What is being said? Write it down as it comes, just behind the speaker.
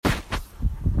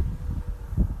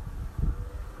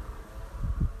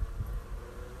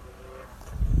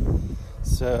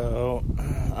So,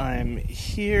 I'm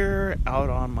here out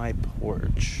on my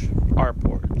porch, our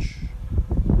porch,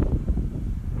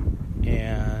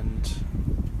 and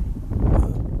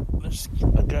there's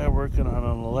a guy working on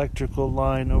an electrical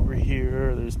line over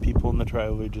here. There's people in the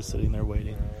driveway just sitting there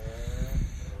waiting.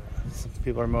 Some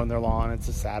people are mowing their lawn. It's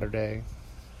a Saturday.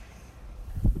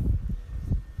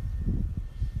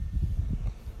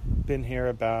 Been here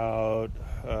about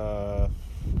a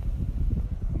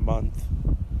month.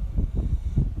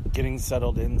 Getting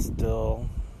settled in still,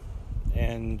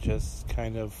 and just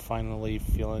kind of finally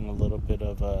feeling a little bit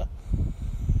of a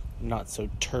not so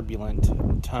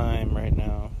turbulent time right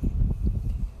now.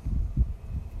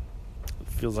 It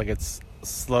feels like it's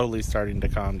slowly starting to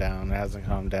calm down. It hasn't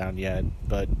calmed down yet,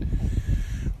 but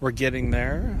we're getting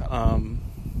there.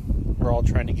 We're all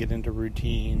trying to get into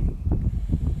routine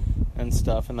and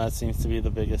stuff, and that seems to be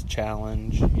the biggest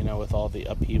challenge, with all the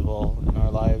upheaval in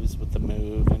our lives with the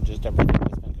move and just everything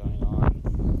that's been going on.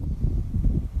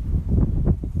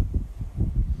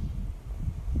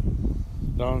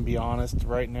 I'm going to be honest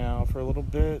right now for a little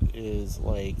bit is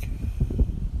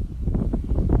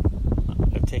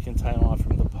I've taken time off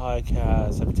from the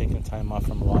podcast. I've taken time off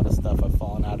from a lot of stuff. I've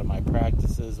fallen out of my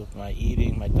practices with my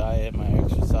eating, my diet, my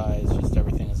exercise. Just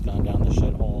everything has gone down the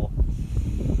shithole.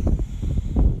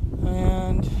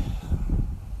 And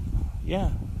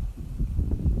yeah,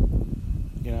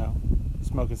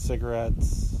 smoking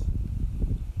cigarettes,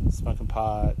 smoking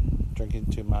pot, drinking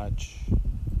too much,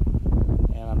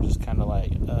 and I'm just kind of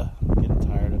getting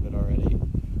tired of it already.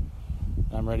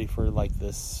 I'm ready for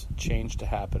this change to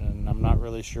happen, and I'm not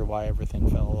really sure why everything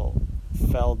fell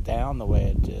down the way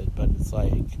it did, but it's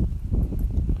I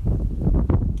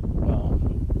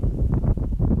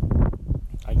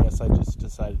guess I just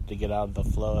decided to get out of the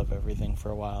flow of everything for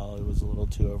a while. It was a little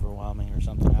too overwhelming or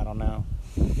something. I don't know.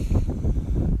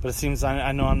 But it seems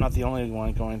I know I'm not the only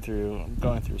one going through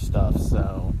stuff,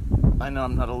 so I know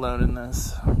I'm not alone in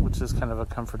this, which is kind of a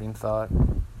comforting thought.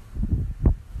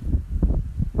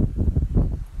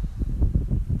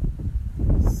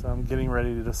 So I'm getting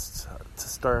ready to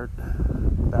start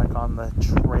back on the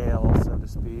trail, so to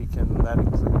speak, and that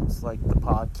includes the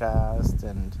podcast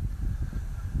and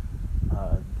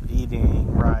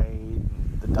eating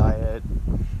right, the diet,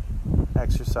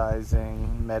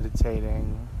 exercising,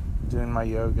 meditating, doing my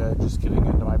yoga, just getting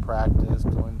into my practice,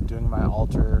 doing my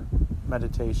altar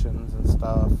meditations and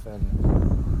stuff,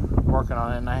 and working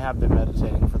on it. And I have been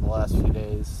meditating for the last few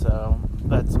days, so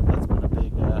that's been a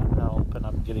big help, and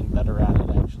I'm getting better at it.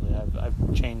 Actually,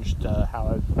 I've changed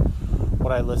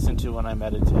what I listen to when I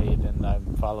meditate, and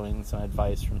I'm following some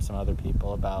advice from some other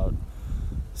people about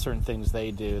certain things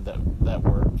they do that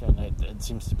work, and it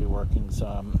seems to be working, so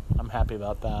I'm happy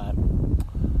about that.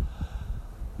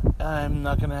 I'm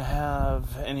not going to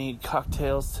have any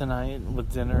cocktails tonight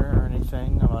with dinner or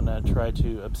anything. I'm going to try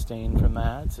to abstain from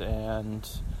that, and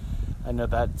I know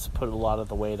that's put a lot of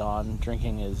the weight on.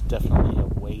 Drinking is definitely a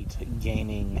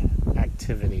weight-gaining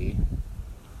activity.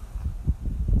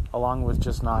 Along with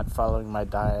just not following my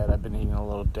diet, I've been eating a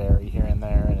little dairy here and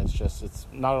there, and it's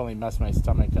not only messed my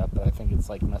stomach up, but I think it's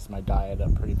messed my diet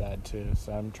up pretty bad too.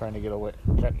 So I'm trying to get away.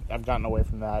 I've gotten away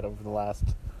from that over the last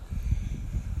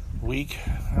week,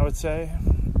 I would say.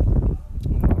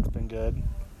 It's been good.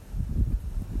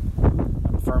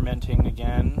 I'm fermenting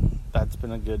again. That's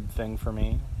been a good thing for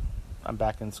me. I'm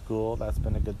back in school. That's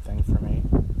been a good thing for me.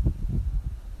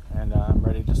 And I'm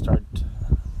ready to start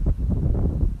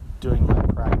doing my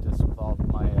practice with all of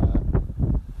my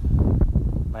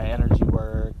energy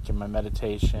work and my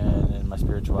meditation and my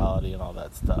spirituality and all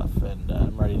that stuff. And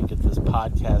I'm ready to get this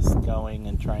podcast going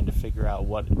and trying to figure out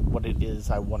what it is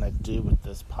I want to do with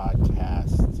this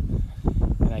podcast.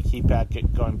 And I keep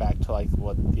going back to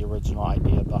what the original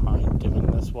idea behind doing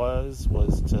this was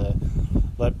to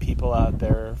let people out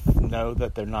there know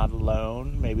that they're not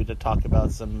alone, maybe to talk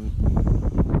about some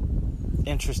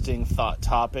interesting thought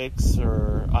topics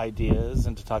or ideas,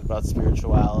 and to talk about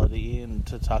spirituality, and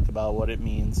to talk about what it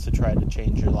means to try to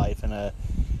change your life in a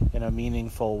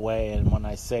meaningful way. And when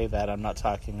I say that, I'm not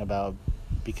talking about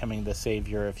becoming the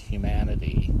savior of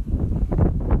humanity,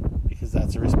 because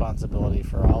that's a responsibility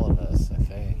for all of us, I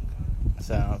think.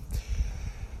 So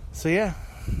yeah.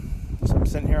 So I'm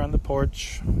sitting here on the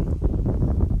porch,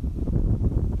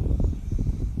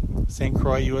 St.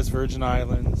 Croix, U.S. Virgin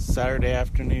Islands, Saturday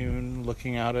afternoon,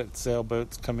 looking out at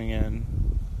sailboats coming in.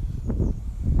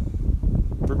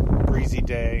 Breezy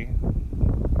day.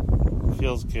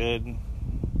 Feels good.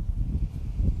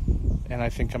 And I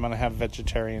think I'm going to have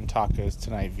vegetarian tacos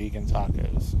tonight, vegan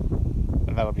tacos.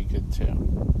 And that'll be good too.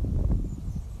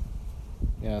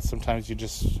 Sometimes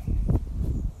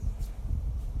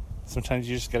Sometimes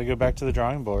you just got to go back to the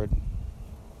drawing board.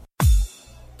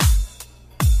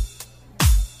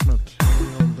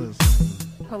 Materialism.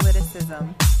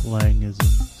 Politicism. Langism.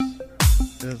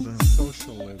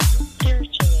 Socialism.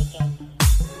 Spiritualism.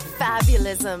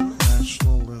 Fabulism.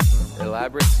 Nationalism.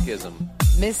 Elaborate schism.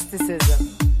 Mysticism.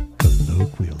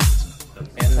 Colloquialism.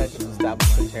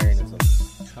 Anti-establishmentarianism.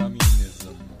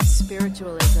 Communism.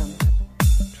 Spiritualism.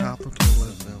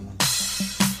 Capitalism.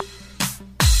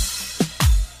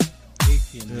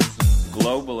 Atheism.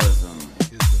 Globalism.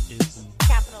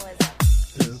 Capitalism.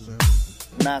 Ism.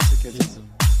 Masochism.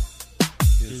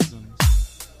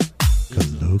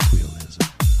 Colloquialism.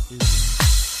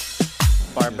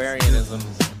 Barbarianism.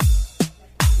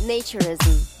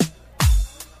 Naturism.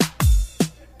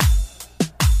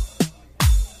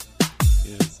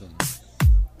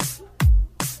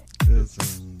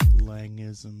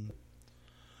 Langism.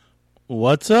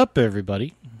 What's up,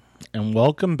 everybody? And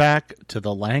welcome back to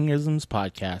the Langisms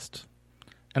podcast.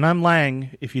 And I'm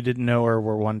Lang, if you didn't know or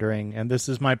were wondering. And this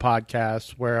is my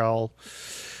podcast where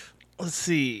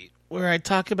where I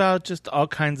talk about just all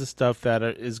kinds of stuff that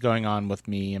is going on with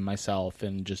me and myself,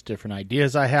 and just different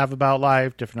ideas I have about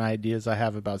life, different ideas I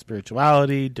have about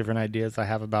spirituality, different ideas I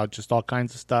have about just all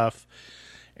kinds of stuff,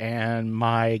 and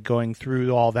my going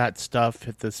through all that stuff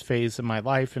at this phase of my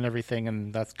life and everything.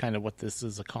 And that's kind of what this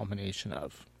is a culmination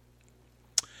of.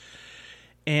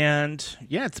 And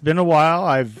yeah, it's been a while.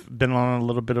 I've been on a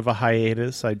little bit of a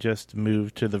hiatus. I just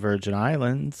moved to the Virgin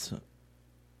Islands,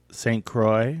 St.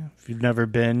 Croix. If you've never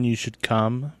been, you should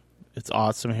come. It's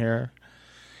awesome here.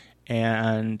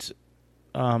 And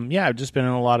yeah, I've just been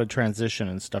in a lot of transition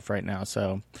and stuff right now.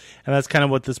 And that's kind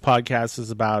of what this podcast is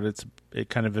about. It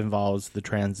kind of involves the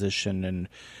transition, and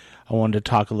I wanted to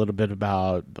talk a little bit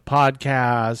about the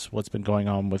podcast, what's been going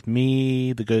on with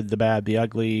me, the good, the bad, the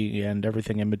ugly, and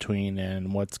everything in between,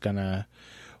 and what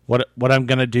I'm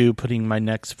gonna do, putting my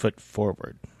next foot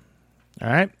forward. All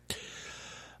right.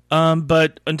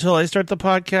 But until I start the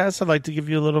podcast, I'd like to give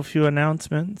you a few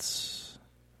announcements.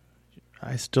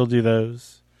 I still do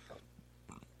those.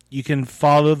 You can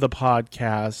follow the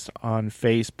podcast on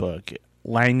Facebook,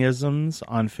 Langisms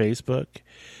on Facebook.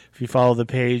 If you follow the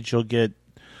page, you'll get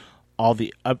all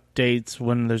the updates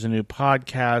when there's a new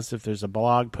podcast. If there's a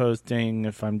blog posting,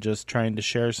 if I'm just trying to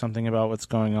share something about what's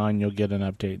going on, you'll get an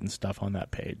update and stuff on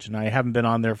that page. And I haven't been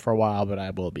on there for a while, but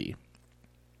I will be.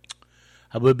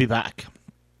 I will be back.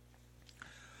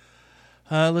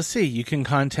 Let's see. You can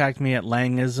contact me at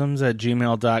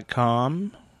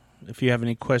langisms@gmail.com. If you have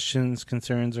any questions,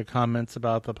 concerns, or comments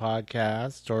about the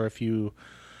podcast, or if you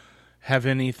have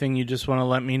anything you just want to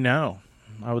let me know.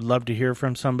 I would love to hear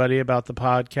from somebody about the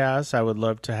podcast. I would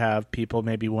love to have people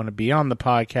maybe want to be on the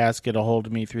podcast, get a hold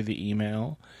of me through the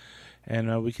email,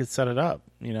 and we could set it up.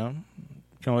 You know, you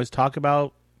can always talk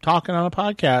about talking on a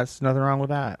podcast. Nothing wrong with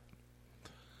that.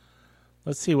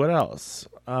 Let's see, what else?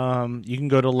 You can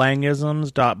go to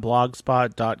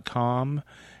langisms.blogspot.com,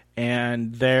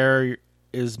 and there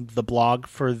is the blog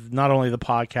for not only the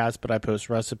podcast, but I post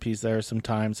recipes there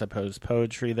sometimes. I post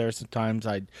poetry there sometimes.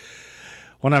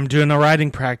 When I'm doing a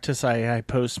writing practice, I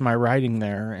post my writing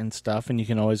there and stuff, and you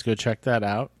can always go check that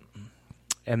out.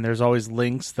 And there's always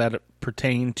links that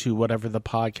pertain to whatever the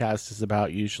podcast is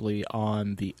about, usually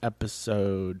on the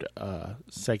episode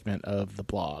segment of the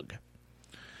blog.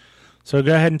 So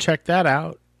go ahead and check that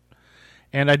out.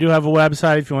 And I do have a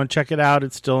website if you want to check it out.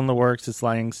 It's still in the works. It's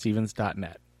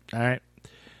langstevens.net. All right.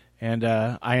 And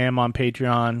I am on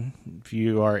Patreon if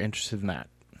you are interested in that.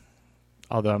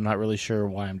 Although I'm not really sure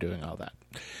why I'm doing all that.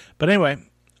 But anyway,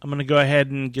 I'm going to go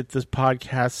ahead and get this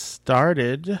podcast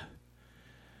started.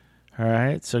 All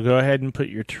right. So go ahead and put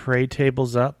your tray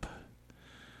tables up.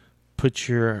 Put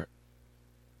your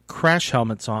crash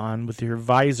helmets on with your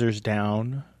visors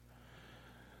down.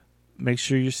 Make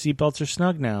sure your seatbelts are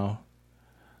snug now.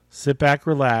 Sit back,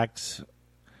 relax,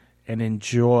 and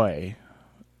enjoy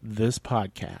this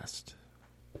podcast.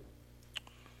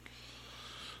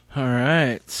 All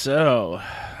right, so,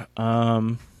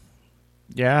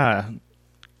 yeah,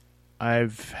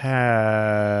 I've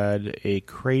had a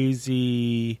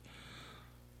crazy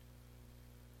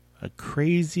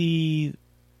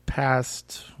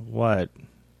past,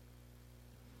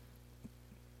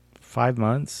 5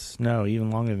 months? No, even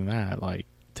longer than that, like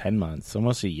 10 months,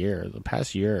 almost a year. The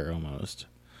past year almost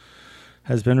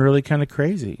has been really kind of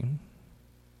crazy.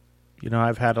 You know,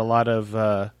 I've had a lot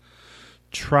of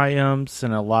triumphs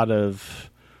and a lot of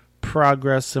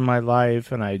progress in my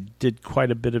life, and I did quite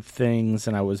a bit of things,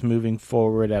 and I was moving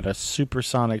forward at a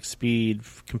supersonic speed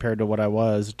compared to what I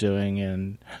was doing,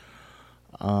 and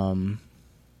I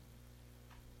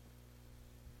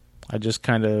just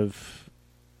kind of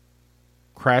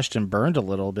crashed and burned a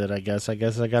little bit, I guess. I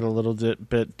got a little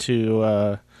bit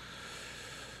too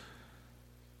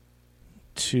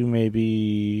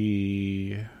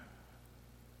maybe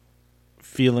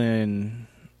feeling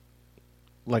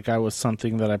like I was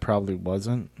something that I probably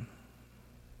wasn't,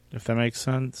 if that makes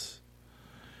sense.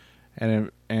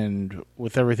 And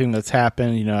with everything that's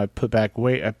happened, you know, I put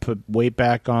weight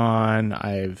back on.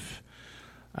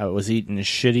 I was eating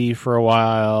shitty for a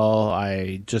while.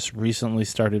 I just recently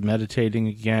started meditating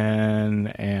again,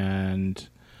 and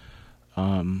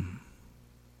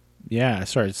yeah, I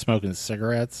started smoking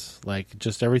cigarettes. Like,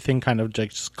 just everything kind of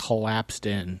just collapsed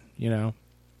in, you know.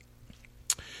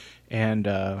 And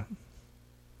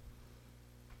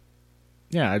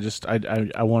yeah,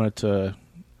 I wanted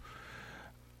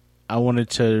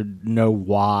to know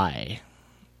why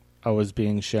I was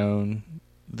being shown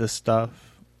this stuff,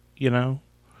 you know,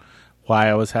 why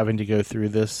I was having to go through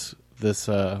this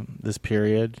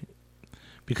period,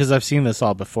 because I've seen this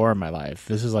all before in my life.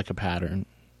 This is like a pattern,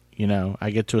 you know.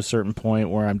 I get to a certain point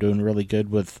where I'm doing really good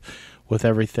with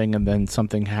everything, and then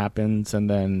something happens, and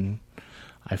then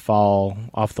I fall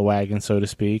off the wagon, so to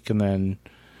speak, and then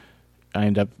I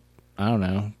end up, I don't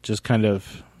know, just kind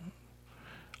of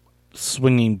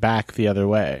swinging back the other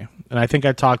way. And I think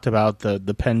I talked about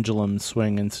the pendulum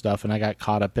swing and stuff, and I got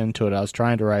caught up into it. I was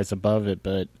trying to rise above it,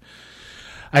 but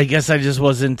I guess I just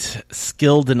wasn't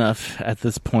skilled enough at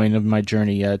this point of my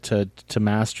journey yet to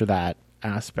master that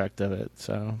aspect of it.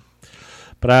 So,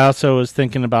 but I also was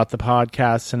thinking about the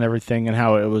podcasts and everything, and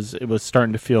how it was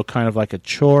starting to feel kind of like a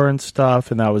chore and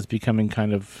stuff, and that was becoming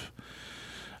kind of,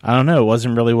 I don't know, it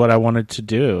wasn't really what I wanted to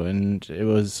do. And it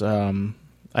was,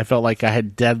 I felt like I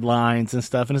had deadlines and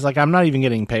stuff, and it's like, I'm not even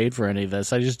getting paid for any of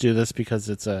this. I just do this because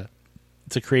it's a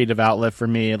creative outlet for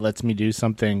me. It lets me do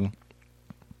something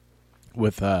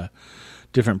with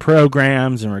different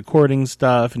programs and recording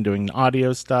stuff and doing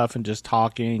audio stuff and just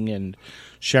talking and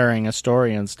sharing a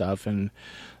story and stuff. And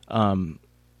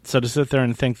so to sit there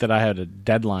and think that I had a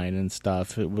deadline and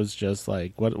stuff, it was just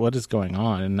like, what is going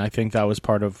on? And I think that was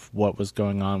part of what was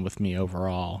going on with me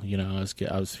overall. You know,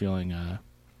 I was feeling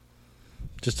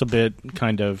just a bit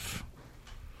kind of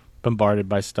bombarded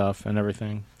by stuff and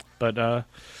everything. But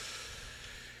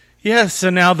yeah, so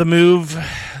now the move's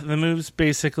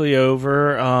basically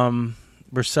over.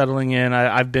 We're settling in.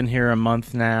 I've been here a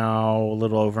month now, a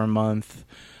little over a month.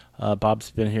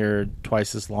 Bob's been here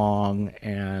twice as long,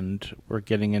 and we're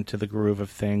getting into the groove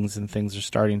of things, and things are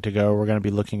starting to go. We're going to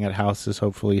be looking at houses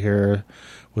hopefully here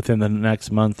within the next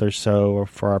month or so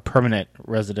for our permanent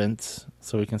residence,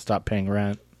 so we can stop paying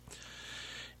rent.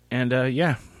 And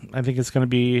yeah, I think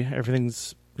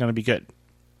everything's going to be good.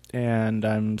 And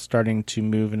I'm starting to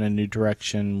move in a new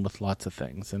direction with lots of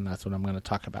things, and that's what I'm going to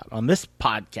talk about on this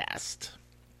podcast.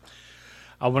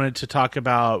 I wanted to talk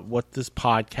about what this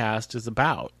podcast is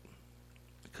about,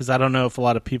 because I don't know if a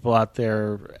lot of people out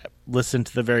there listen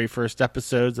to the very first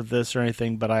episodes of this or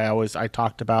anything, but I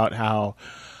talked about how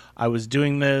I was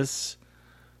doing this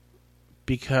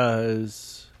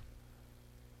because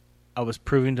I was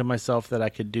proving to myself that I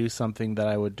could do something that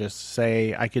I would just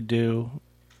say I could do.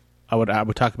 I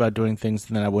would talk about doing things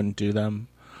and then I wouldn't do them,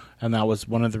 and that was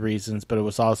one of the reasons. But it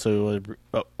was also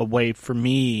a way for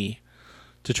me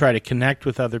to try to connect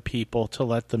with other people, to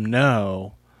let them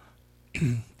know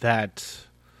that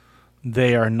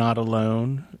they are not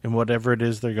alone in whatever it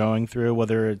is they're going through,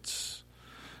 whether it's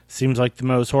seems like the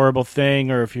most horrible thing,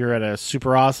 or if you're at a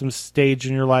super awesome stage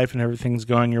in your life and everything's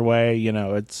going your way. You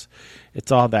know, it's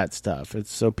all that stuff.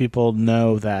 It's so people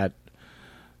know that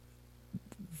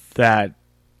they're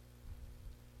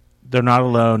not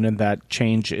alone and that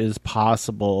change is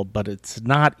possible, but it's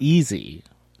not easy.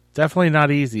 Definitely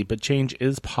not easy, but change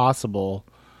is possible.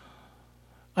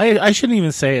 I shouldn't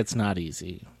even say it's not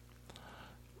easy.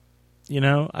 You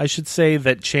know, I should say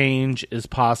that change is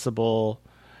possible,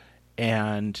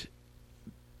 and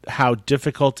how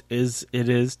difficult it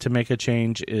is to make a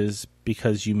change is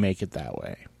because you make it that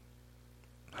way.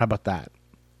 How about that?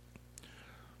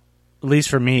 At least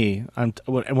for me,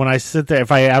 when I sit there,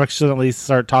 if I accidentally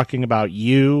start talking about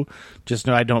you, just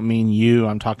know I don't mean you.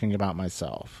 I'm talking about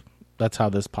myself. That's how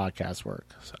this podcast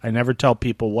works. I never tell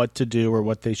people what to do or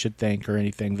what they should think or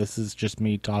anything. This is just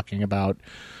me talking about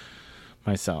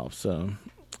myself. So,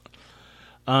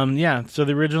 yeah. So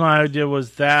the original idea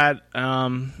was that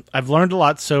I've learned a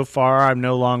lot so far. I'm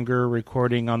no longer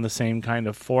recording on the same kind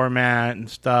of format and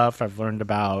stuff. I've learned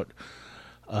about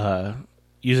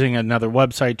using another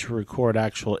website to record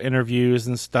actual interviews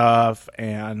and stuff,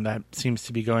 and that seems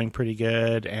to be going pretty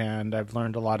good. And I've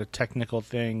learned a lot of technical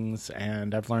things,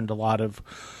 and I've learned a lot of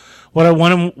what I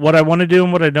want to do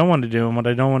and what I don't want to do. And what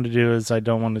I don't want to do is I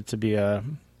don't want it to be a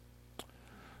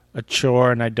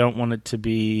chore, and I don't want it to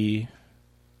be,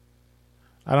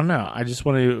 I don't know. I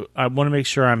want to make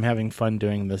sure I'm having fun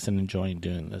doing this and enjoying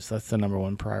doing this. That's the number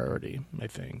one priority, I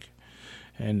think.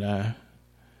 And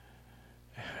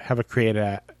have a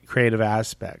creative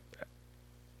aspect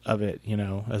of it,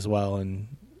 as well, and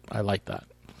I like that.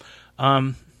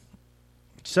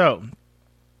 So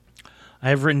I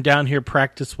have written down here,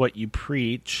 practice what you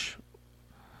preach,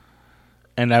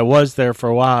 and I was there for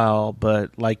a while,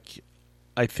 but like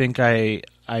I think I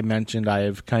mentioned, I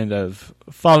have kind of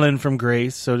fallen from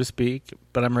grace, so to speak,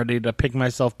 but I'm ready to pick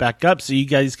myself back up, so you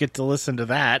guys get to listen to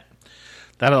that.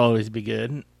 That'll always be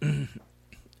good.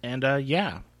 And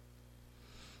yeah.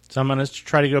 So I'm going to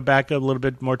try to go back a little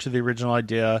bit more to the original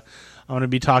idea. I'm going to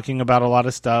be talking about a lot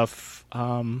of stuff,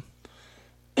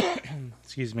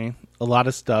 excuse me, a lot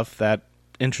of stuff that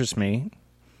interests me,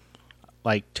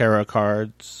 like tarot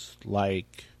cards,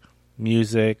 like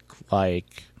music,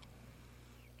 like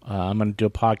I'm going to do a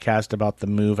podcast about the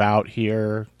move out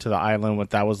here to the island,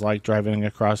 what that was like driving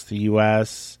across the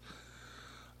U.S.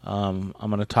 I'm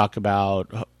going to talk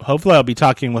about, hopefully I'll be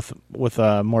talking with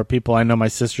more people. I know my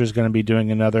sister's going to be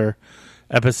doing another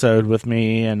episode with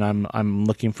me, and I'm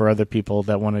looking for other people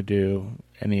that want to do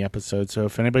any episode. So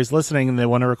if anybody's listening and they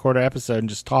want to record an episode and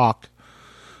just talk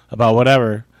about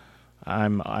whatever,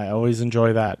 I always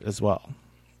enjoy that as well.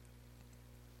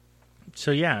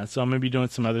 So yeah, so I'm going to be doing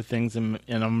some other things, and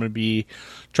I'm going to be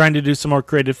trying to do some more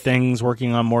creative things,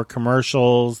 working on more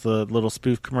commercials, the little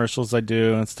spoof commercials I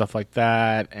do and stuff like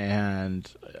that, and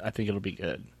I think it'll be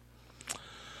good.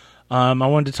 I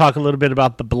wanted to talk a little bit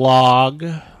about the blog.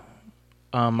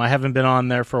 I haven't been on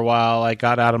there for a while. I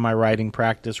got out of my writing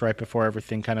practice right before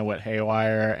everything kind of went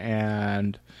haywire,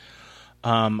 and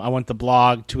I want the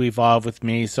blog to evolve with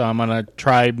me, so I'm going to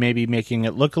try maybe making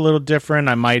it look a little different.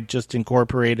 I might just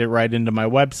incorporate it right into my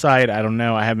website. I don't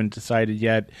know. I haven't decided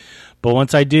yet. But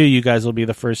once I do, you guys will be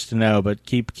the first to know. But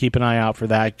keep an eye out for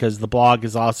that, because the blog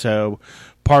is also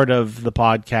part of the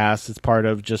podcast. It's part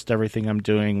of just everything I'm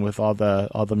doing with all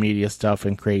the media stuff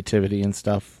and creativity and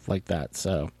stuff like that.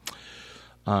 So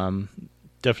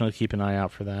definitely keep an eye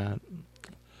out for that.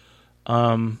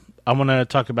 I want to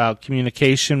talk about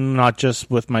communication, not just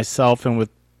with myself and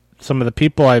with some of the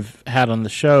people I've had on the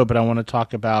show, but I want to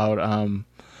talk about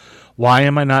why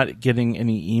am I not getting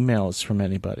any emails from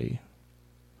anybody?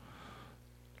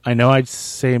 I know I'd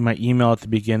say my email at the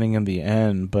beginning and the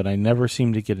end, but I never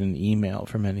seem to get an email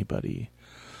from anybody.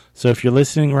 So if you're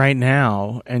listening right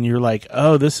now and you're like,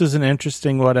 oh, this is an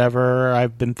interesting whatever,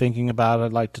 I've been thinking about it,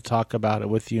 I'd like to talk about it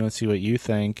with you and see what you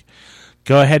think,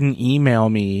 go ahead and email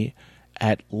me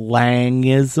at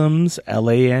langisms,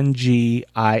 Langisms,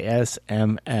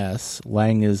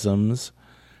 langisms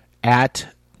at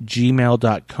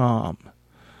gmail.com.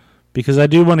 Because I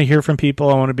do want to hear from people.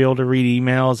 I want to be able to read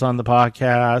emails on the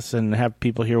podcast and have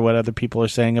people hear what other people are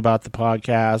saying about the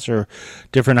podcast, or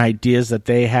different ideas that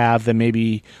they have that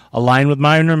maybe align with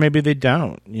mine, or maybe they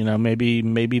don't.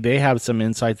 Maybe they have some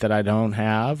insight that I don't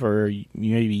have, or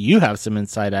maybe you have some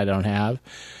insight I don't have.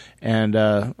 And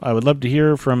I would love to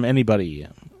hear from anybody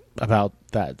about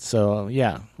that. So,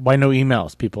 yeah. Why no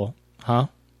emails, people? Huh?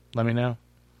 Let me know.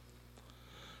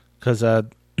 Because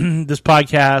this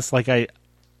podcast, like I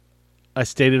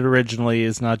stated originally,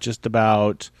 is not just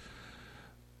about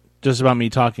me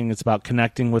talking. It's about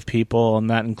connecting with people, and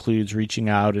that includes reaching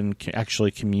out and actually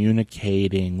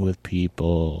communicating with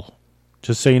people.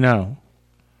 Just so you know.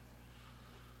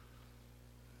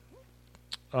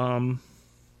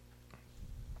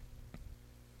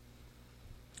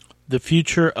 The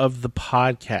future of the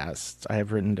podcast I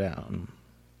have written down.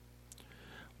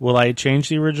 Will I change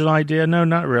the original idea? No,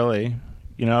 not really.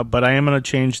 But I am going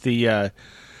to change the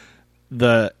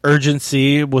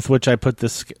urgency with which I put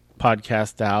this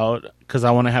podcast out, because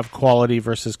I want to have quality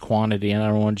versus quantity, and I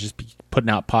don't want to just be putting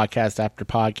out podcast after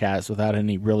podcast without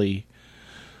any really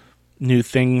new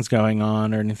things going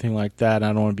on or anything like that.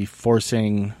 I don't want to be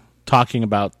talking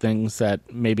about things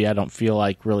that maybe I don't feel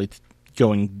like really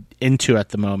going into at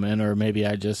the moment, or maybe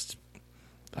I don't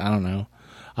know.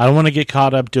 I don't want to get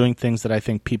caught up doing things that I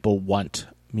think people want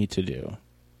me to do,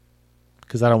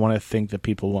 because I don't want to think that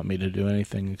people want me to do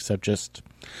anything except just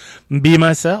be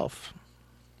myself.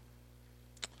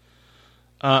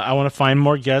 I want to find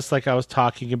more guests, like I was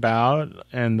talking about,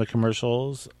 and the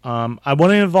commercials. I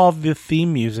want to involve the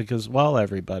theme music as well,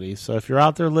 everybody. So if you're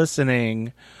out there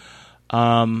listening,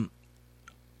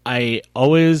 I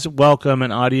always welcome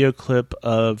an audio clip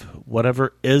of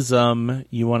whatever ism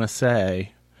you want to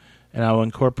say, and I'll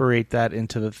incorporate that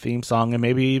into the theme song. And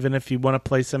maybe even if you want to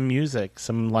play some music,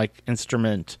 some like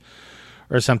instrument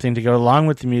or something to go along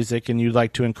with the music, and you'd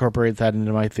like to incorporate that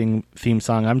into my theme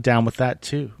song, I'm down with that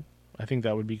too. I think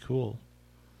that would be cool.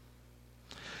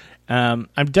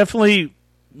 I definitely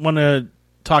want to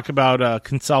talk about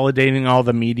consolidating all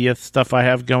the media stuff I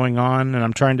have going on, and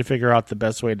I'm trying to figure out the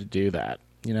best way to do that.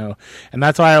 And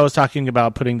that's why I was talking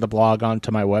about putting the blog onto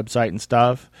my website and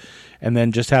stuff, and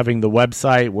then just having the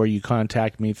website where you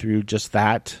contact me through just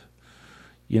that,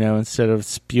 instead of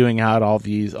spewing out all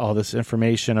this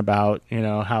information about,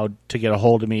 how to get a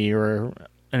hold of me or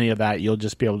any of that. You'll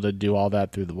just be able to do all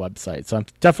that through the website. So I'm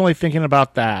definitely thinking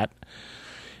about that.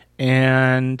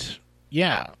 And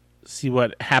yeah, see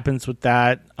what happens with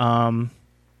that.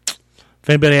 If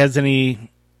anybody has any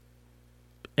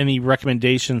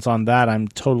recommendations on that, I'm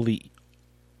totally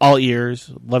all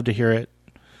ears. Love to hear it,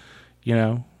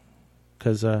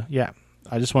 because I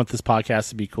just want this podcast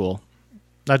to be cool,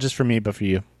 not just for me but for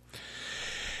you.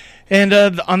 And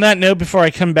on that note, before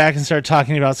I come back and start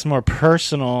talking about some more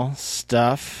personal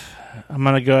stuff, I'm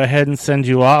going to go ahead and send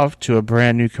you off to a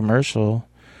brand new commercial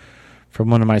from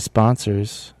one of my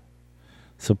sponsors.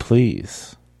 So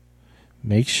please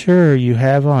make sure you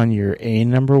have on your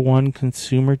A#1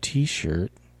 consumer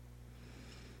t-shirt.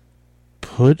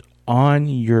 Put on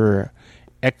your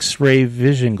X-ray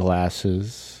vision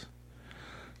glasses.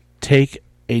 Take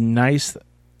a nice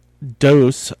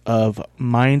dose of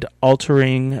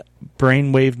mind-altering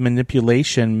brainwave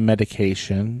manipulation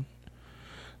medication.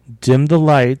 Dim the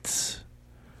lights.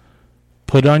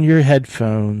 Put on your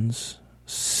headphones.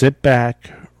 Sit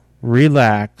back,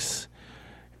 relax,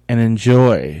 and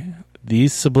enjoy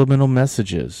these subliminal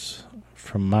messages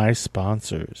from my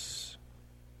sponsors.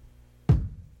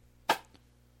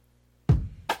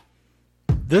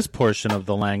 This portion of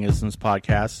the Langisms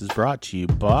podcast is brought to you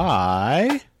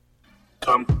by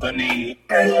Company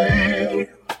A.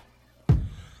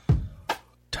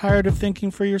 Tired of thinking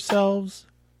for yourselves?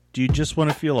 Do you just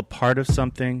want to feel a part of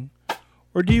something?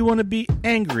 Or do you want to be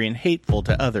angry and hateful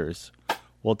to others?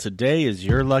 Well, today is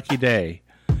your lucky day.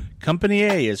 Company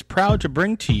A is proud to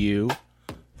bring to you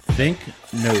Think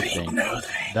No Think.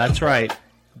 That's right.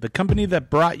 The company that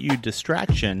brought you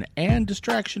Distraction and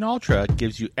Distraction Ultra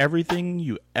gives you everything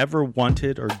you ever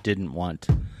wanted or didn't want.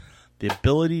 The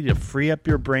ability to free up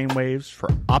your brainwaves for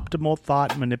optimal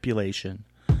thought manipulation.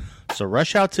 So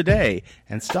rush out today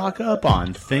and stock up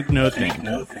on Think No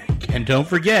Think. And don't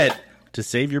forget to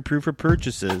save your proof of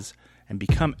purchases and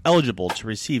become eligible to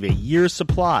receive a year's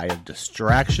supply of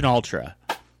Distraction Ultra.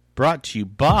 Brought to you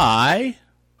by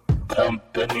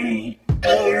Company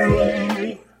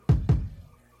A.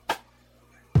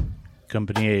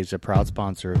 Company A is a proud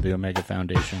sponsor of the Omega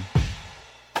Foundation.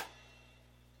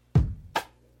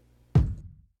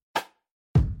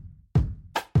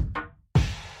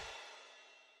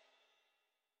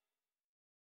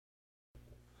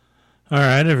 All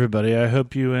right, everybody. I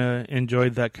hope you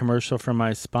enjoyed that commercial from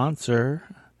my sponsor.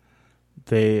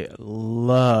 They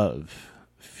love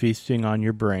feasting on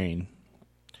your brain.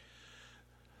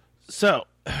 So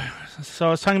I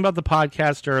was talking about the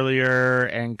podcast earlier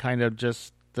and kind of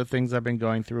just the things I've been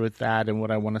going through with that and what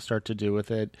I want to start to do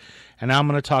with it. And now I'm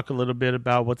going to talk a little bit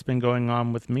about what's been going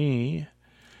on with me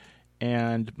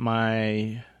and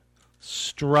my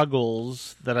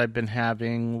struggles that I've been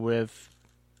having with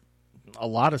a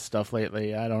lot of stuff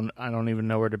lately. I don't even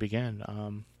know where to begin.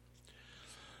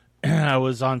 I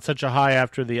was on such a high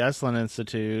after the Esalen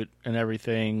Institute and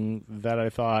everything that I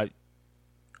thought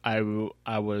I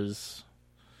was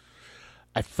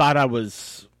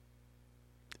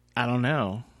I don't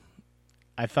know.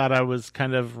 I thought I was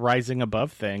kind of rising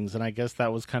above things, and I guess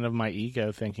that was kind of my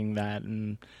ego thinking that,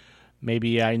 and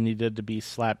maybe I needed to be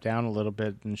slapped down a little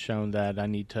bit and shown that I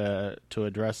need to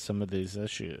address some of these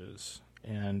issues.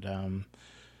 And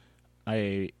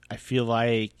I feel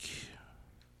like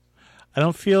I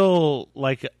don't feel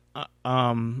like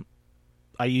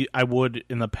I would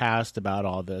in the past about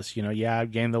all this.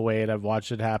 I've gained the weight. I've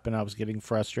watched it happen. I was getting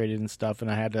frustrated and stuff,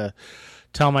 and I had to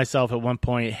tell myself at one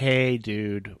point, hey,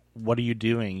 dude, what are you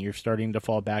doing? You're starting to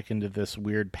fall back into this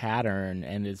weird pattern,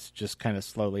 and it's just kind of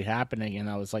slowly happening. And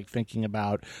I was like thinking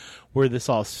about where this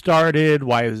all started,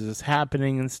 why is this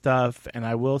happening and stuff. And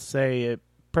I will say it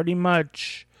pretty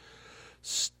much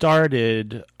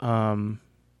started at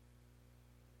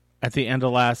the end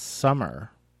of last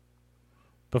summer,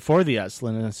 before the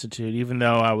Esalen Institute, even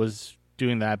though I was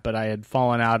doing that, but I had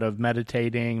fallen out of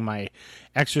meditating. My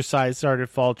exercise started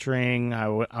faltering. I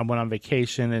went on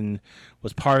vacation and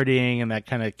was partying, and that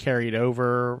kind of carried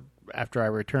over after I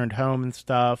returned home and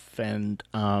stuff. And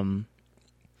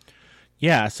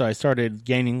yeah, so I started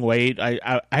gaining weight.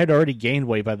 I had already gained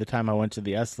weight by the time I went to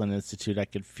the Esalen Institute. I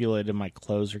could feel it, and my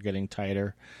clothes were getting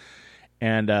tighter.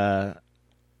 And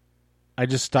I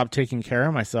just stopped taking care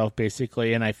of myself,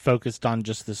 basically, and I focused on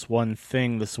just this one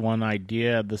thing, this one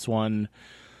idea, this one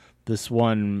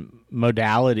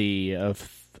modality of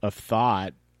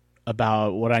thought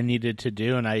about what I needed to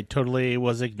do, and I totally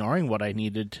was ignoring what I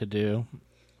needed to do.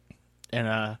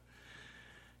 And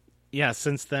yeah,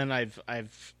 since then I've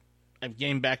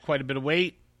gained back quite a bit of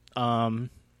weight. I'll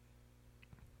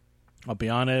be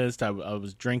honest, I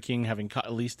was drinking, having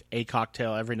at least a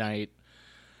cocktail every night.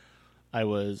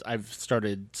 I've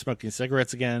started smoking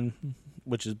cigarettes again,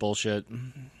 which is bullshit.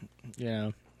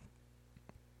 Yeah.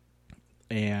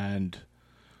 And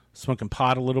smoking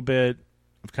pot a little bit.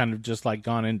 I've kind of just like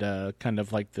gone into kind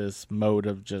of like this mode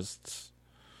of just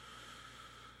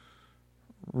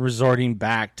resorting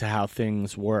back to how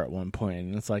things were at one point.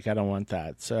 And it's like, I don't want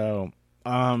that. So,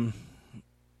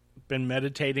 been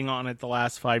meditating on it the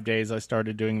last 5 days. I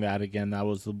started doing that again. That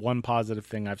was the one positive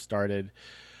thing I've started.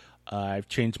 I've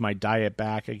changed my diet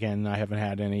back again. I haven't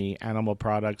had any animal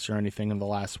products or anything in the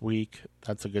last week.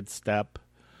 That's a good step.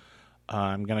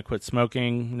 I'm going to quit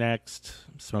smoking next.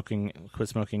 Quit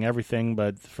smoking everything,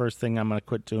 but the first thing I'm going to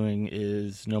quit doing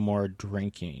is no more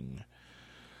drinking.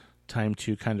 Time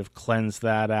to kind of cleanse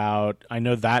that out. I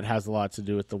know that has a lot to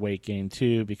do with the weight gain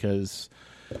too, because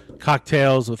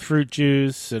cocktails with fruit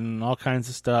juice and all kinds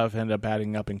of stuff end up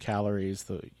adding up in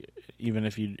calories. Even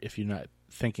if you're not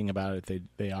thinking about it,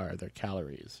 they're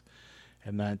calories,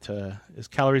 and that is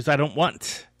calories I don't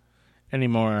want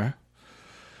anymore.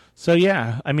 So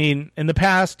yeah, I mean, in the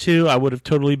past too, I would have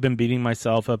totally been beating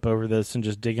myself up over this and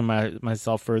just digging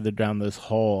myself further down this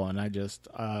hole, and I just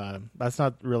that's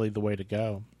not really the way to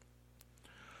go.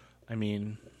 I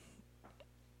mean,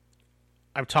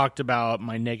 I've talked about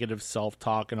my negative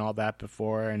self-talk and all that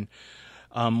before, and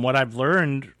what I've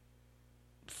learned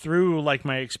through like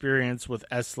my experience with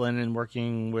Esalen and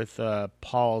working with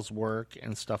Paul's work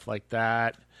and stuff like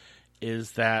that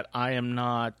is that I'm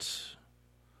not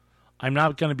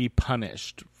going to be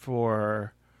punished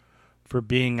for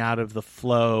being out of the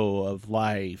flow of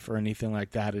life or anything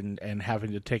like that, and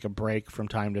having to take a break from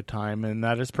time to time, and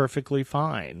that is perfectly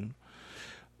fine.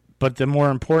 But the more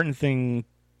important thing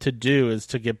to do is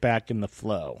to get back in the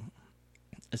flow.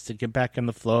 Is to get back in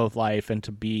the flow of life and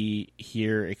to be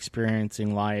here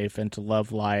experiencing life and to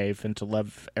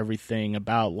love everything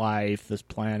about life, this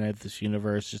planet, this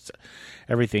universe, just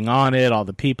everything on it, all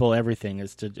the people, everything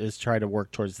is try to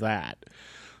work towards that.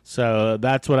 So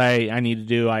that's what I need to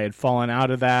do. I had fallen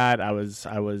out of that. I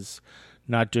was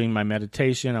not doing my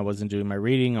meditation. I wasn't doing my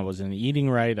reading. I wasn't eating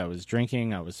right. I was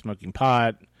drinking. I was smoking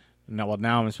pot. Now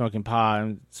I'm smoking pot.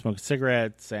 I'm smoking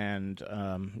cigarettes, and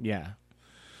yeah.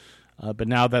 But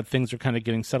now that things are kind of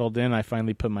getting settled in, I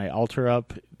finally put my altar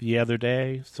up the other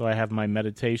day. So I have my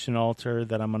meditation altar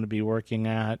that I'm going to be working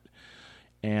at,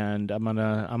 and I'm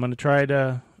gonna try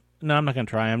to. No, I'm not gonna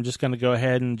try. I'm just gonna go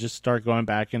ahead and just start going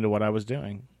back into what I was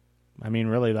doing. I mean,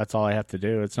 really, that's all I have to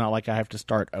do. It's not like I have to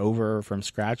start over from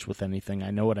scratch with anything.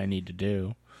 I know what I need to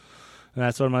do, and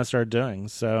that's what I'm gonna start doing.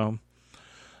 So,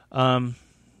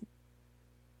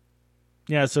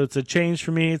 yeah, so it's a change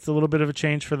for me. It's a little bit of a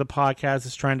change for the podcast.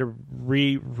 It's trying to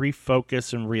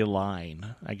refocus and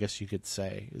realign, I guess you could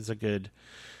say, is a good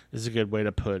way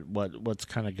to put what's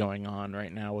kind of going on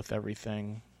right now with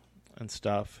everything and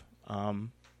stuff.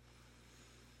 And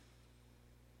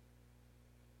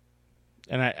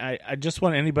I just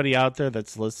want anybody out there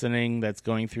that's listening, that's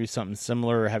going through something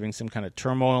similar or having some kind of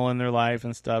turmoil in their life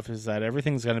and stuff, is that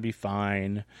everything's going to be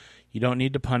fine. You don't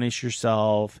need to punish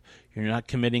yourself. You're not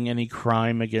committing any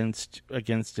crime against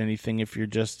anything if you're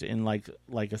just in like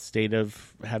a state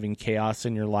of having chaos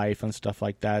in your life and stuff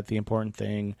like that. The important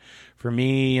thing for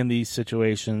me in these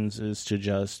situations is to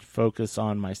just focus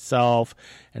on myself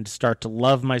and to start to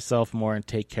love myself more and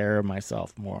take care of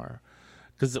myself more.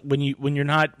 Because when you're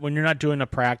not doing a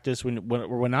practice,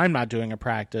 when I'm not doing a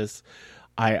practice,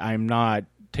 I'm not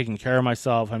taking care of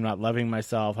myself, I'm not loving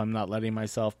myself, I'm not letting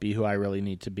myself be who I really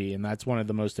need to be. And that's one of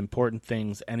the most important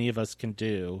things any of us can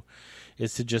do,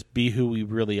 is to just be who we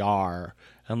really are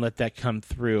and let that come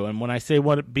through. And when I say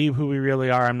be who we really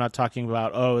are, I'm not talking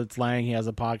about, oh, it's Lang, he has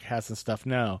a podcast and stuff.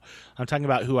 No, I'm talking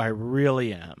about who I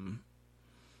really am.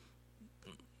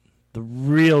 the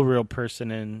real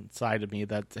person inside of me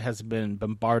that has been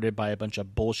bombarded by a bunch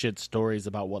of bullshit stories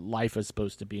about what life is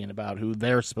supposed to be and about who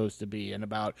they're supposed to be and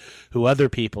about who other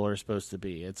people are supposed to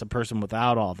be. It's a person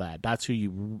without all that. That's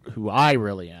who I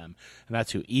really am, and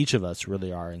that's who each of us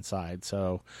really are inside.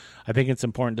 So I think it's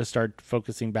important to start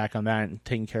focusing back on that and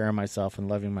taking care of myself and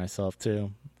loving myself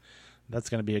too. That's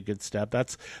going to be a good step.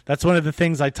 That's one of the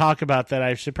things I talk about that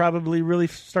I should probably really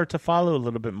start to follow a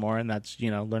little bit more, and that's,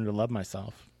 learn to love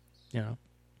myself. Yeah.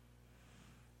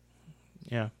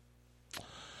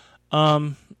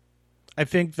 I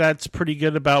think that's pretty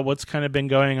good about what's kind of been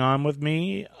going on with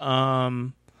me.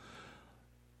 I'll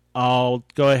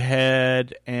go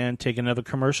ahead and take another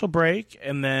commercial break,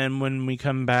 and then when we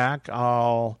come back,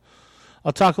 I'll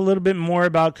talk a little bit more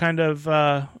about kind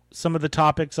of some of the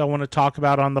topics I want to talk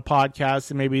about on the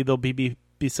podcast, and maybe there'll be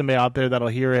somebody out there that'll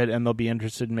hear it and they'll be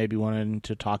interested in maybe wanting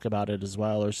to talk about it as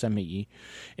well, or send me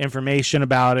information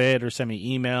about it, or send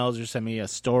me emails, or send me a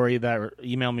story or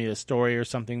email me a story or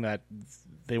something that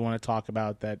they want to talk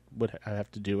about that would have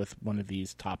to do with one of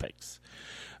these topics.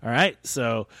 All right,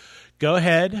 so go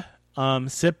ahead,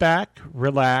 sit back,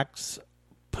 relax,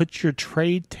 put your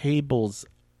trade tables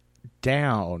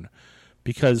down,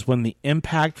 because when the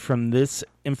impact from this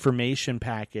information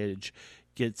package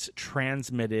gets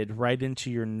transmitted right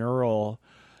into your neural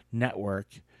network,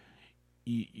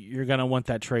 you're going to want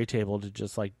that tray table to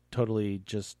just like totally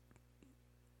just,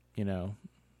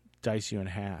 dice you in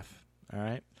half. All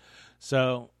right.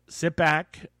 So sit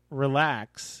back,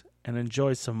 relax, and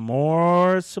enjoy some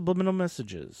more subliminal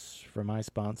messages from my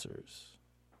sponsors.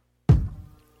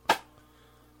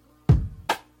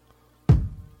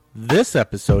 This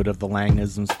episode of the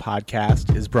Langisms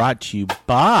podcast is brought to you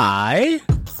by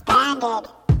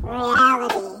Expanded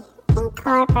Reality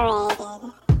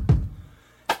Incorporated.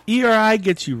 ERI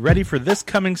gets you ready for this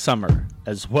coming summer,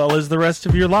 as well as the rest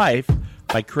of your life,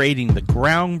 by creating the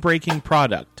groundbreaking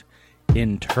product,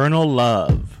 Internal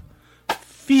Love.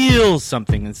 Feel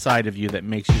something inside of you that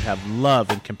makes you have love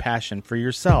and compassion for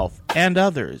yourself and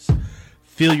others.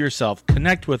 Feel yourself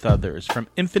connect with others from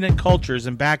infinite cultures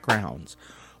and backgrounds.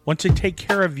 Want to take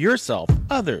care of yourself,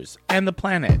 others, and the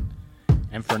planet.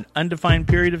 And for an undefined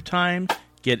period of time,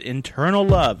 get Internal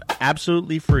Love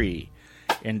absolutely free.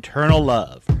 Internal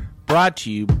Love, brought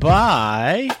to you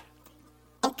by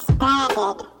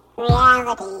Expanded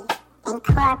Reality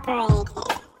Incorporated.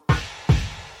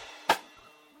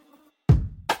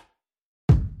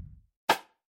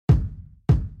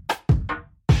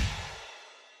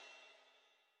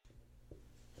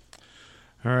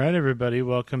 All right, everybody,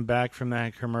 welcome back from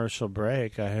that commercial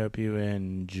break. I hope you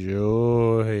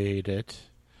enjoyed it.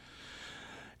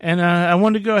 And I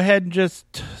want to go ahead and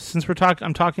just, since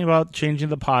I'm talking about changing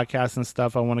the podcast and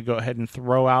stuff, I want to go ahead and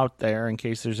throw out there, in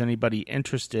case there's anybody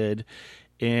interested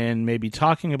in maybe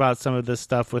talking about some of this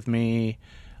stuff with me,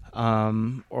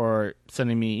 or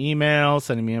sending me emails,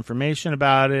 sending me information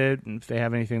about it, and if they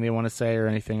have anything they want to say or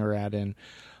anything or add in,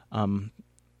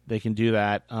 they can do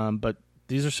that. But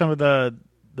these are some of the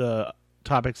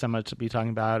topics I'm going to be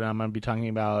talking about. I'm going to be talking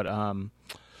about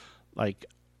like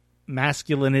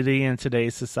masculinity in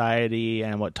today's society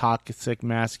and what toxic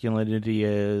masculinity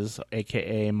is,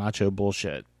 aka macho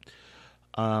bullshit.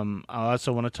 I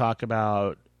also want to talk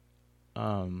about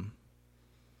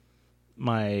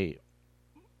my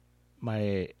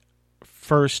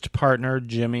first partner,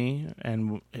 Jimmy,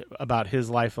 and about his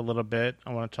life a little bit.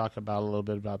 I want to talk about a little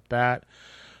bit about that.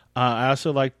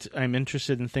 I'm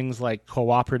interested in things like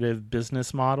cooperative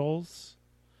business models,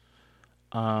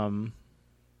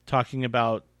 talking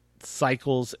about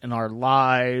cycles in our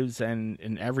lives and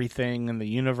in everything in the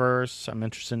universe. I'm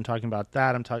interested in talking about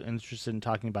that. I'm interested in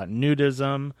talking about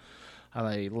nudism.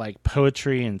 I like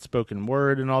poetry and spoken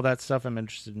word and all that stuff. I'm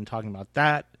interested in talking about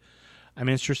that. I'm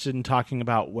interested in talking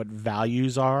about what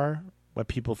values are, what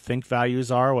people think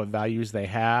values are, what values they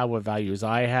have, what values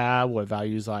I have, what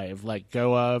values I have let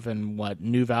go of, and what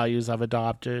new values I've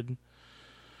adopted.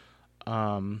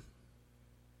 What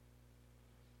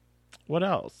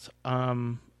else?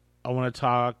 I want to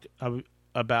talk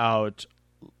about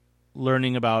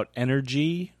learning about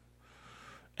energy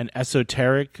and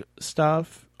esoteric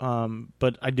stuff.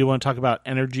 But I do want to talk about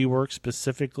energy work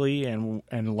specifically and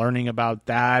learning about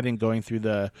that and going through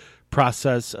the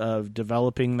process of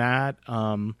developing that.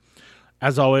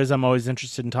 As always, I'm always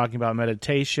interested in talking about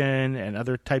meditation and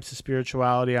other types of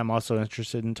spirituality. I'm also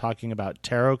interested in talking about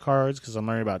tarot cards because I'm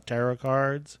learning about tarot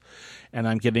cards, and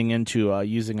I'm getting into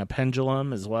using a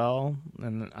pendulum as well,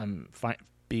 and I'm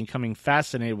becoming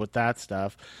fascinated with that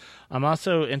stuff. I'm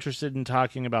also interested in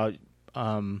talking about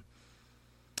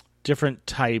different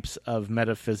types of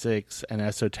metaphysics and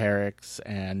esoterics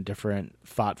and different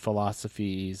thought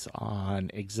philosophies on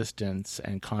existence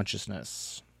and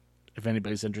consciousness, if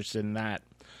anybody's interested in that.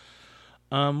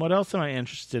 What else am I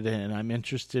interested in? I'm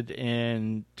interested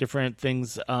in different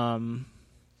things that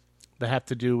have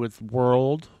to do with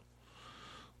world,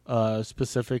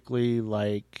 specifically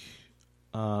like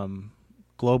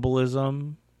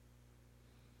globalism,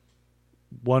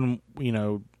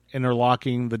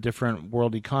 interlocking the different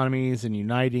world economies and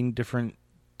uniting different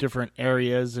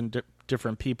areas and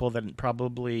different people that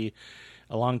probably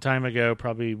a long time ago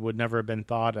probably would never have been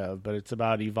thought of, but it's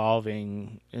about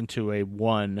evolving into a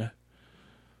one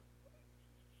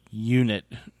unit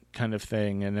kind of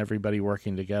thing and everybody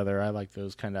working together. I like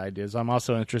those kind of ideas. I'm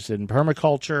also interested in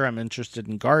permaculture. I'm interested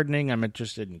in gardening. I'm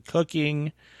interested in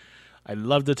cooking. I'd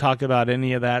love to talk about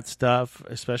any of that stuff,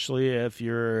 especially if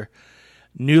you're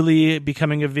newly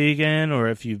becoming a vegan or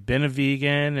if you've been a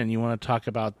vegan and you want to talk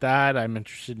about that. I'm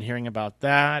interested in hearing about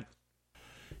that.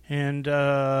 And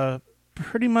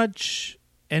pretty much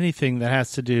anything that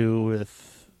has to do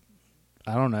with,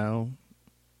 I don't know,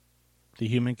 the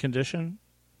human condition.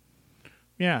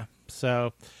 Yeah,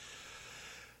 so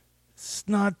it's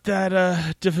not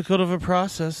that difficult of a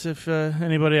process. If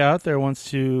anybody out there wants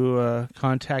to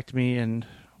contact me and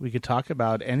we could talk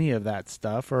about any of that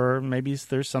stuff, or maybe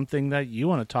there's something that you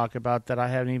want to talk about that I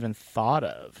haven't even thought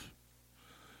of.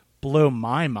 Blow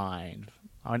my mind.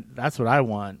 That's what I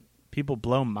want. People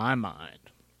blow my mind.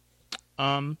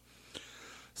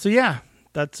 So yeah,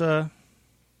 that's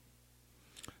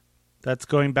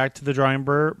going back to the drawing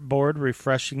board,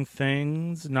 refreshing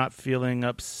things, not feeling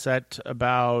upset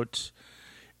about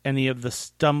any of the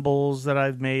stumbles that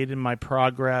I've made in my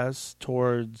progress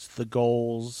towards the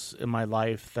goals in my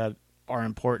life that are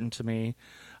important to me.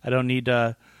 I don't need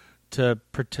to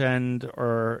pretend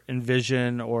or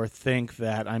envision or think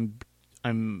that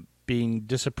I'm being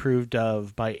disapproved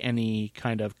of by any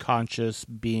kind of conscious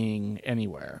being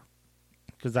anywhere,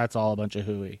 because that's all a bunch of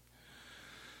hooey.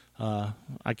 I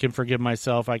can forgive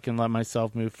myself. I can let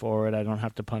myself move forward. I don't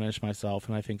have to punish myself.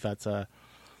 And I think that's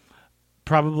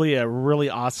probably a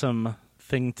really awesome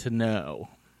thing to know.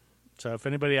 So if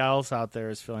anybody else out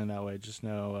there is feeling that way, just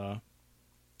know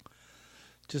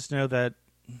that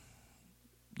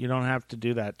you don't have to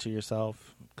do that to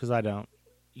yourself, because I don't.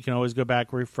 You can always go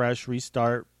back, refresh,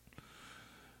 restart.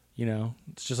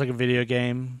 It's just like a video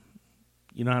game.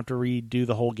 You don't have to redo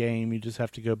the whole game. You just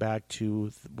have to go back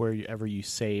to wherever you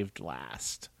saved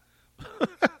last,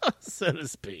 so to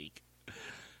speak.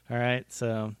 All right,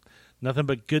 so nothing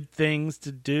but good things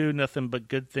to do, nothing but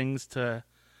good things to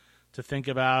think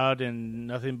about, and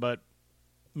nothing but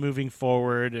moving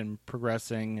forward and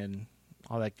progressing and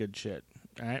all that good shit.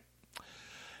 All right,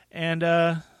 and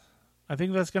I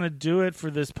think that's going to do it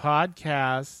for this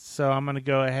podcast. So I'm going to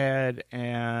go ahead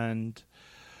and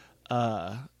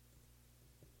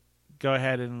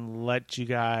let you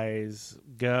guys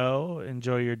go.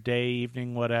 Enjoy your day,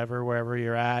 evening, whatever, wherever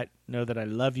you're at. Know that I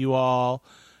love you all.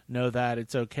 Know that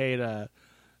it's okay to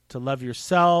love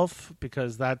yourself,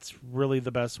 because that's really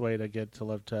the best way to get to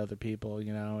love to other people,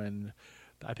 and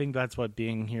I think that's what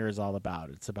being here is all about.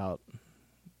 It's about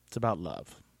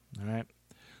love. All right.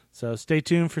 So stay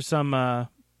tuned for some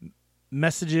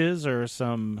messages or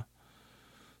some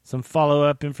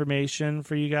follow-up information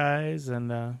for you guys,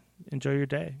 and enjoy your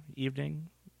day, evening,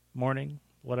 morning,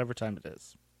 whatever time it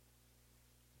is.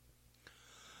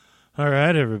 All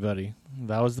right, everybody.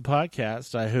 That was the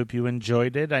podcast. I hope you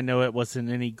enjoyed it. I know it wasn't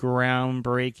any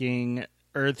groundbreaking,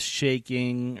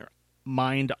 earth-shaking,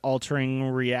 mind-altering,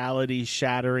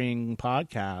 reality-shattering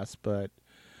podcast, but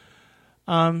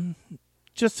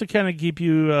just to kind of keep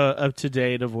you up to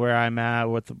date of where I'm at,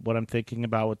 what I'm thinking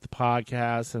about with the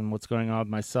podcast and what's going on with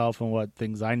myself and what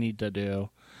things I need to do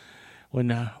when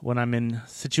I'm in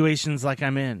situations like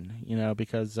I'm in,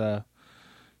 because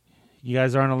you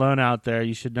guys aren't alone out there.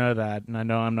 You should know that, and I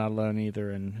know I'm not alone either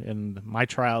in my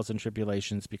trials and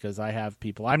tribulations, because I have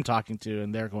people I'm talking to,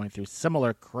 and they're going through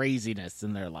similar craziness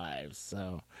in their lives.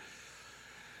 So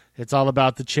it's all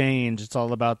about the change. It's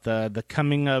all about the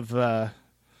coming of the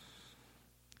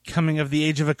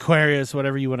age of Aquarius,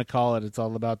 whatever you want to call it. It's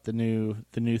all about the new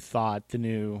thought, the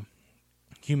new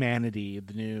humanity,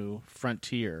 the new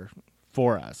frontier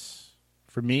for us,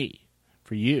 for me,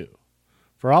 for you,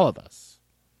 for all of us.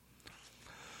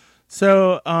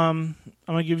 So I'm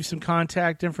going to give you some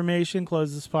contact information,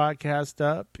 close this podcast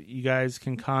up. You guys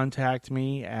can contact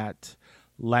me at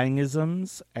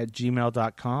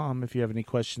langisms@gmail.com if you have any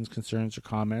questions, concerns, or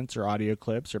comments, or audio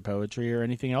clips, or poetry, or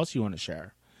anything else you want to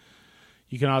share.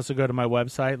 You can also go to my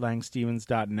website,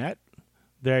 langstevens.net.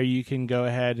 There you can go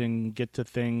ahead and get to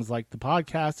things like the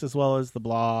podcast as well as the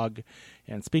blog.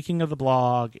 And speaking of the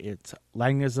blog, it's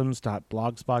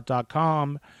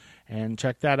langisms.blogspot.com. And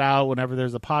check that out. Whenever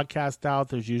there's a podcast out,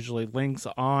 there's usually links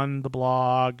on the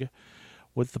blog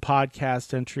with the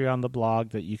podcast entry on the blog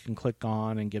that you can click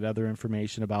on and get other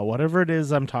information about whatever it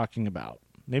is I'm talking about.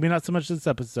 Maybe not so much this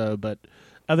episode, but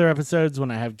other episodes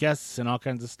when I have guests and all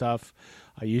kinds of stuff,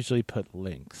 I usually put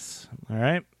links. All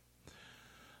right.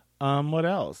 What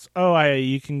else? Oh,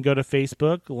 you can go to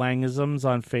Facebook, Langisms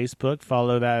on Facebook.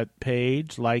 Follow that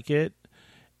page, like it,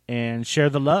 and share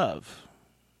the love.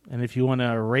 And if you want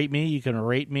to rate me, you can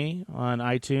rate me on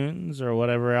iTunes or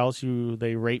whatever else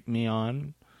they rate me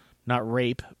on. Not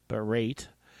rape, but rate.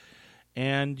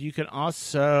 And you can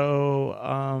also,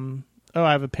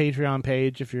 I have a Patreon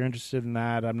page if you're interested in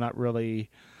that. I'm not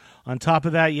really on top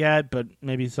of that yet, but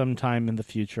maybe sometime in the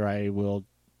future I will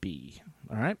be.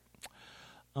 All right.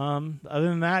 Other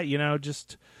than that,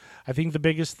 I think the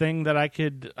biggest thing that I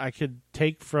could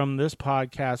take from this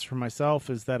podcast for myself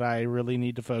is that I really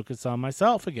need to focus on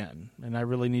myself again, and I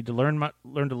really need to learn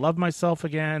to love myself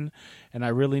again, and I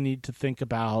really need to think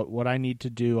about what I need to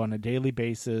do on a daily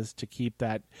basis to keep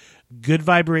that good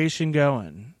vibration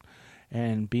going,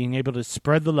 and being able to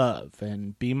spread the love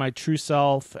and be my true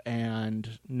self,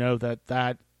 and know that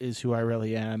that is who I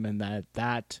really am, and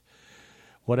that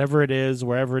whatever it is,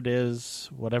 wherever it is,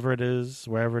 whatever it is,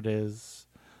 wherever it is,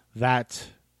 that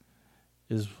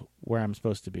is where I'm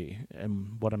supposed to be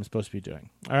and what I'm supposed to be doing.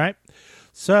 All right?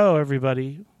 So,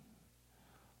 everybody,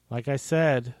 like I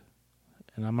said,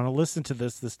 and I'm going to listen to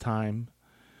this time,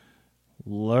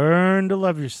 learn to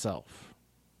love yourself,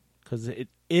 because it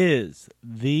is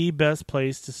the best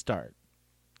place to start.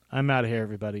 I'm out of here,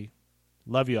 everybody.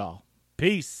 Love you all.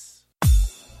 Peace.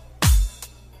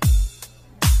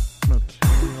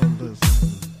 Materialism.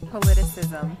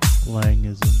 Politicism.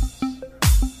 Langisms.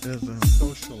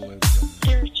 Socialism.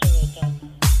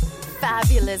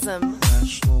 Fabulism.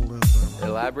 Nationalism.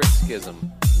 Elaborate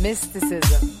schism.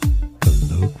 Mysticism.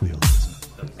 Colloquialism.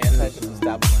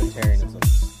 Anti-establishmentarianism.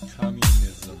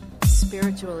 Communism.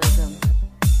 Spiritualism.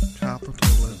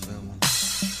 Capitalism.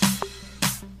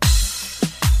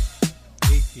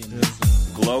 Atheism.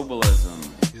 Globalism.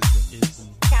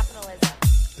 Capitalism.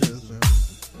 Ism.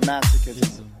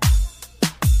 Masochism.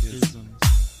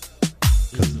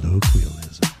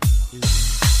 Colloquialism.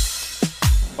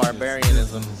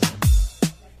 Barbarianism.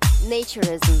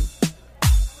 Naturism.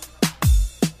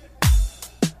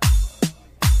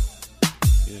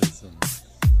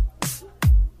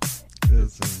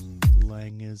 Ism.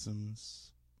 Langisms.